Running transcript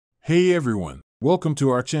Hey everyone, welcome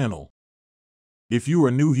to our channel. If you are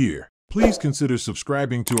new here, please consider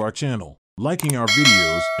subscribing to our channel, liking our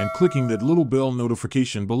videos, and clicking that little bell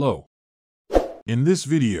notification below. In this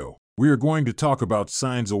video, we are going to talk about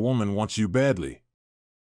signs a woman wants you badly.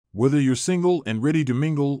 Whether you're single and ready to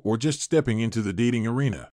mingle or just stepping into the dating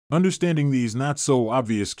arena, understanding these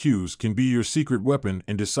not-so-obvious cues can be your secret weapon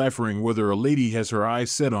in deciphering whether a lady has her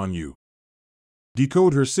eyes set on you.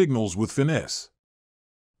 Decode her signals with finesse.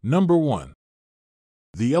 Number 1.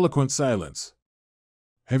 The eloquent silence.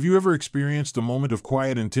 Have you ever experienced a moment of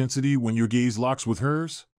quiet intensity when your gaze locks with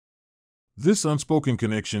hers? This unspoken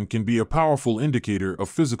connection can be a powerful indicator of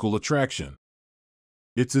physical attraction.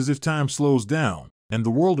 It's as if time slows down, and the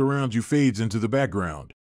world around you fades into the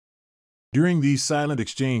background. During these silent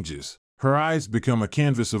exchanges, her eyes become a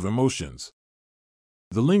canvas of emotions.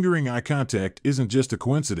 The lingering eye contact isn't just a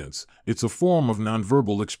coincidence, it's a form of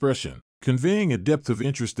nonverbal expression, conveying a depth of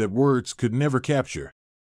interest that words could never capture.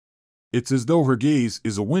 It's as though her gaze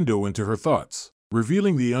is a window into her thoughts,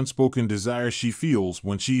 revealing the unspoken desire she feels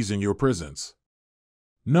when she's in your presence.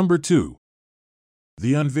 Number 2.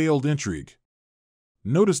 The unveiled intrigue.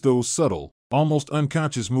 Notice those subtle, almost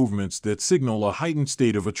unconscious movements that signal a heightened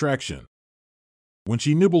state of attraction. When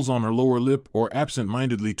she nibbles on her lower lip or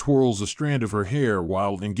absent-mindedly twirls a strand of her hair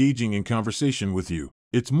while engaging in conversation with you,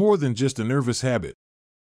 it's more than just a nervous habit.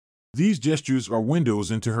 These gestures are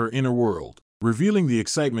windows into her inner world, revealing the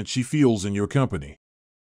excitement she feels in your company.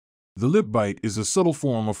 The lip bite is a subtle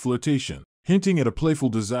form of flirtation, hinting at a playful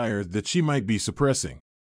desire that she might be suppressing.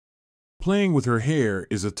 Playing with her hair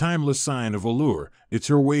is a timeless sign of allure. It's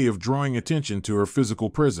her way of drawing attention to her physical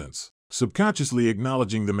presence, subconsciously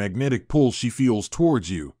acknowledging the magnetic pull she feels towards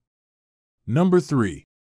you. Number 3.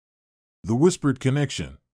 The whispered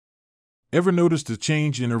connection. Ever noticed a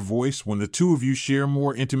change in her voice when the two of you share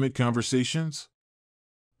more intimate conversations?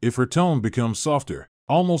 If her tone becomes softer,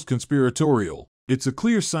 almost conspiratorial, it's a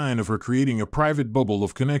clear sign of her creating a private bubble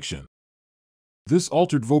of connection. This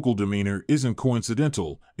altered vocal demeanor isn't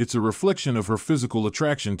coincidental, it's a reflection of her physical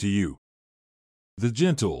attraction to you. The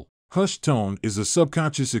gentle, hushed tone is a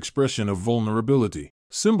subconscious expression of vulnerability,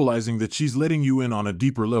 symbolizing that she's letting you in on a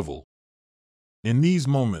deeper level. In these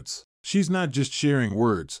moments, she's not just sharing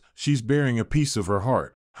words, she's bearing a piece of her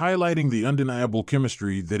heart, highlighting the undeniable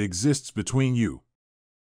chemistry that exists between you.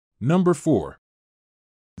 Number 4.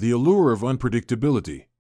 The allure of unpredictability.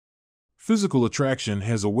 Physical attraction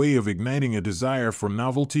has a way of igniting a desire for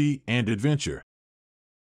novelty and adventure.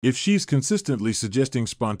 If she's consistently suggesting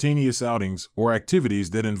spontaneous outings or activities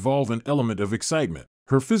that involve an element of excitement,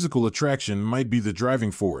 her physical attraction might be the driving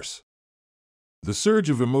force. The surge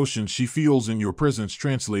of emotion she feels in your presence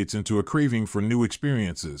translates into a craving for new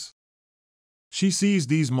experiences. She sees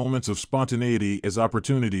these moments of spontaneity as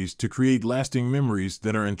opportunities to create lasting memories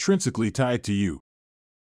that are intrinsically tied to you.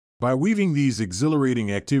 By weaving these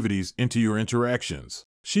exhilarating activities into your interactions,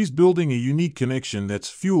 she's building a unique connection that's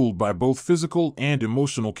fueled by both physical and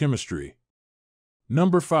emotional chemistry.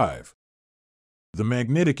 Number 5. The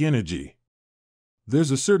magnetic energy.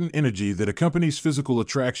 There's a certain energy that accompanies physical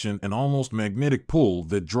attraction, an almost magnetic pull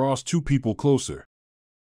that draws two people closer.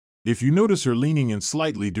 If you notice her leaning in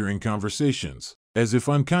slightly during conversations, as if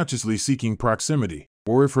unconsciously seeking proximity,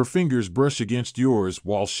 or if her fingers brush against yours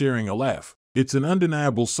while sharing a laugh, it's an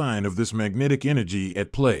undeniable sign of this magnetic energy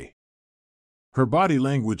at play. Her body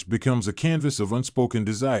language becomes a canvas of unspoken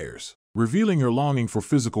desires, revealing her longing for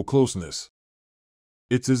physical closeness.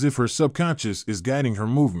 It's as if her subconscious is guiding her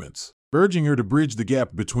movements, urging her to bridge the gap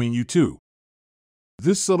between you two.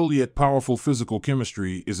 This subtle yet powerful physical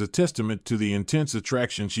chemistry is a testament to the intense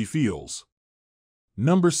attraction she feels.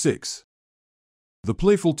 Number 6. The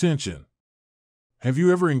playful tension. Have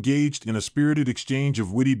you ever engaged in a spirited exchange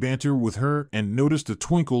of witty banter with her and noticed a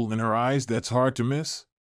twinkle in her eyes that's hard to miss?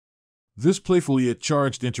 This playful yet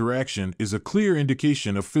charged interaction is a clear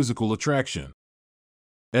indication of physical attraction.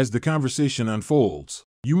 As the conversation unfolds,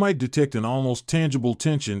 you might detect an almost tangible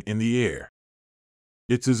tension in the air.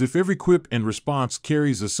 It's as if every quip and response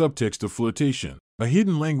carries a subtext of flirtation, a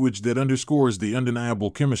hidden language that underscores the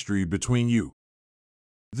undeniable chemistry between you.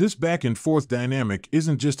 This back-and-forth dynamic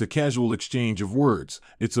isn't just a casual exchange of words,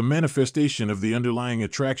 it's a manifestation of the underlying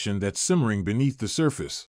attraction that's simmering beneath the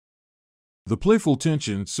surface. The playful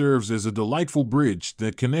tension serves as a delightful bridge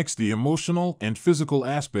that connects the emotional and physical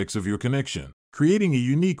aspects of your connection, creating a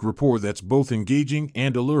unique rapport that's both engaging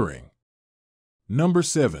and alluring. Number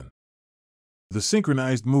 7. The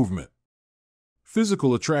synchronized movement.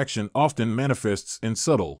 Physical attraction often manifests in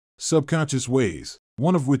subtle, subconscious ways,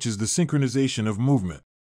 one of which is the synchronization of movement.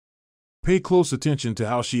 Pay close attention to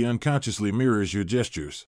how she unconsciously mirrors your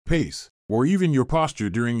gestures, pace, or even your posture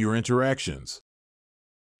during your interactions.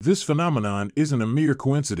 This phenomenon isn't a mere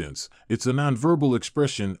coincidence, it's a nonverbal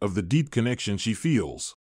expression of the deep connection she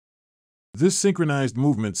feels. This synchronized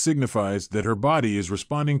movement signifies that her body is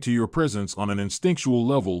responding to your presence on an instinctual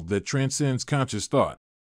level that transcends conscious thought.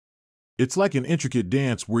 It's like an intricate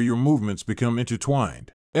dance where your movements become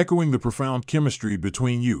intertwined, echoing the profound chemistry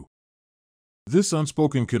between you. This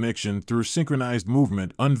unspoken connection through synchronized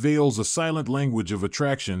movement unveils a silent language of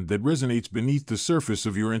attraction that resonates beneath the surface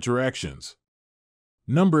of your interactions.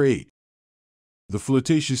 Number 8. The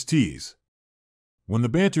flirtatious tease. When the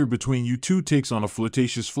banter between you two takes on a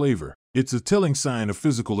flirtatious flavor, it's a telling sign of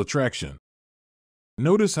physical attraction.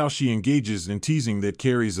 Notice how she engages in teasing that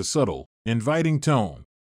carries a subtle, inviting tone.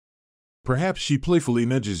 Perhaps she playfully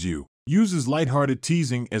nudges you, uses lighthearted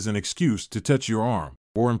teasing as an excuse to touch your arm,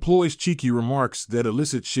 or employs cheeky remarks that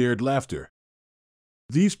elicit shared laughter.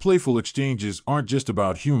 These playful exchanges aren't just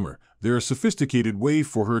about humor, they're a sophisticated way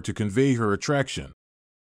for her to convey her attraction.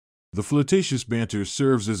 The flirtatious banter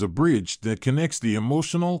serves as a bridge that connects the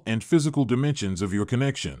emotional and physical dimensions of your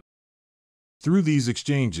connection. Through these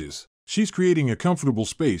exchanges, she's creating a comfortable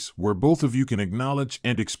space where both of you can acknowledge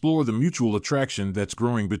and explore the mutual attraction that's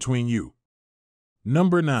growing between you.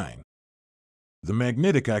 Number 9. The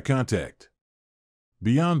magnetic eye contact.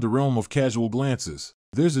 Beyond the realm of casual glances,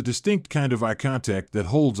 there's a distinct kind of eye contact that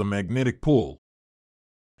holds a magnetic pull.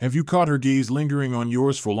 Have you caught her gaze lingering on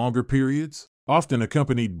yours for longer periods, often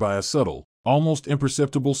accompanied by a subtle, almost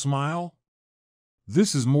imperceptible smile?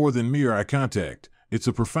 This is more than mere eye contact, it's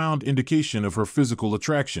a profound indication of her physical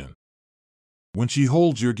attraction. When she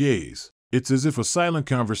holds your gaze, it's as if a silent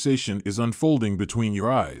conversation is unfolding between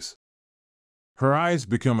your eyes. Her eyes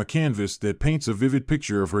become a canvas that paints a vivid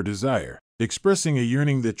picture of her desire, expressing a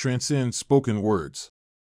yearning that transcends spoken words.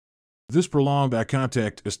 This prolonged eye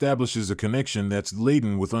contact establishes a connection that's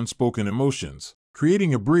laden with unspoken emotions,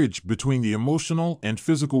 creating a bridge between the emotional and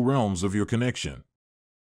physical realms of your connection.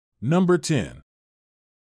 Number 10.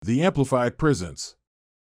 The amplified presence.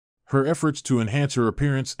 Her efforts to enhance her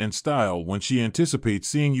appearance and style when she anticipates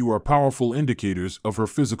seeing you are powerful indicators of her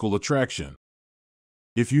physical attraction.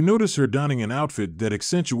 If you notice her donning an outfit that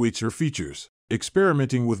accentuates her features,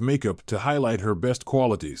 experimenting with makeup to highlight her best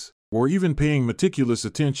qualities, or even paying meticulous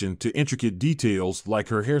attention to intricate details like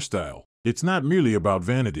her hairstyle, it's not merely about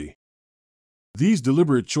vanity. These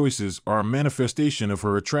deliberate choices are a manifestation of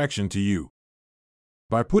her attraction to you.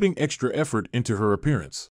 By putting extra effort into her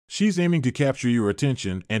appearance, she's aiming to capture your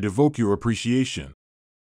attention and evoke your appreciation.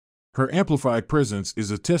 Her amplified presence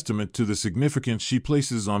is a testament to the significance she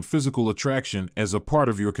places on physical attraction as a part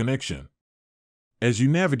of your connection. As you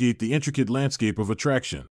navigate the intricate landscape of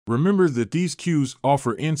attraction, remember that these cues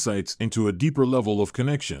offer insights into a deeper level of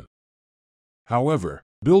connection. However,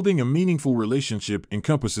 building a meaningful relationship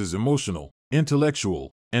encompasses emotional,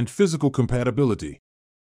 intellectual, and physical compatibility.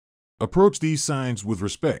 Approach these signs with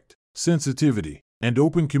respect, sensitivity, and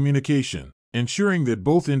open communication, ensuring that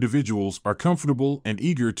both individuals are comfortable and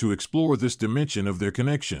eager to explore this dimension of their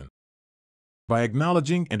connection. By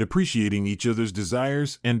acknowledging and appreciating each other's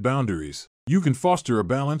desires and boundaries, you can foster a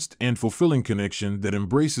balanced and fulfilling connection that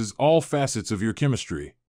embraces all facets of your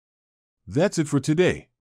chemistry. That's it for today.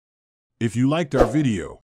 If you liked our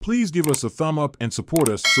video, please give us a thumb up and support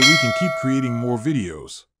us so we can keep creating more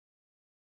videos.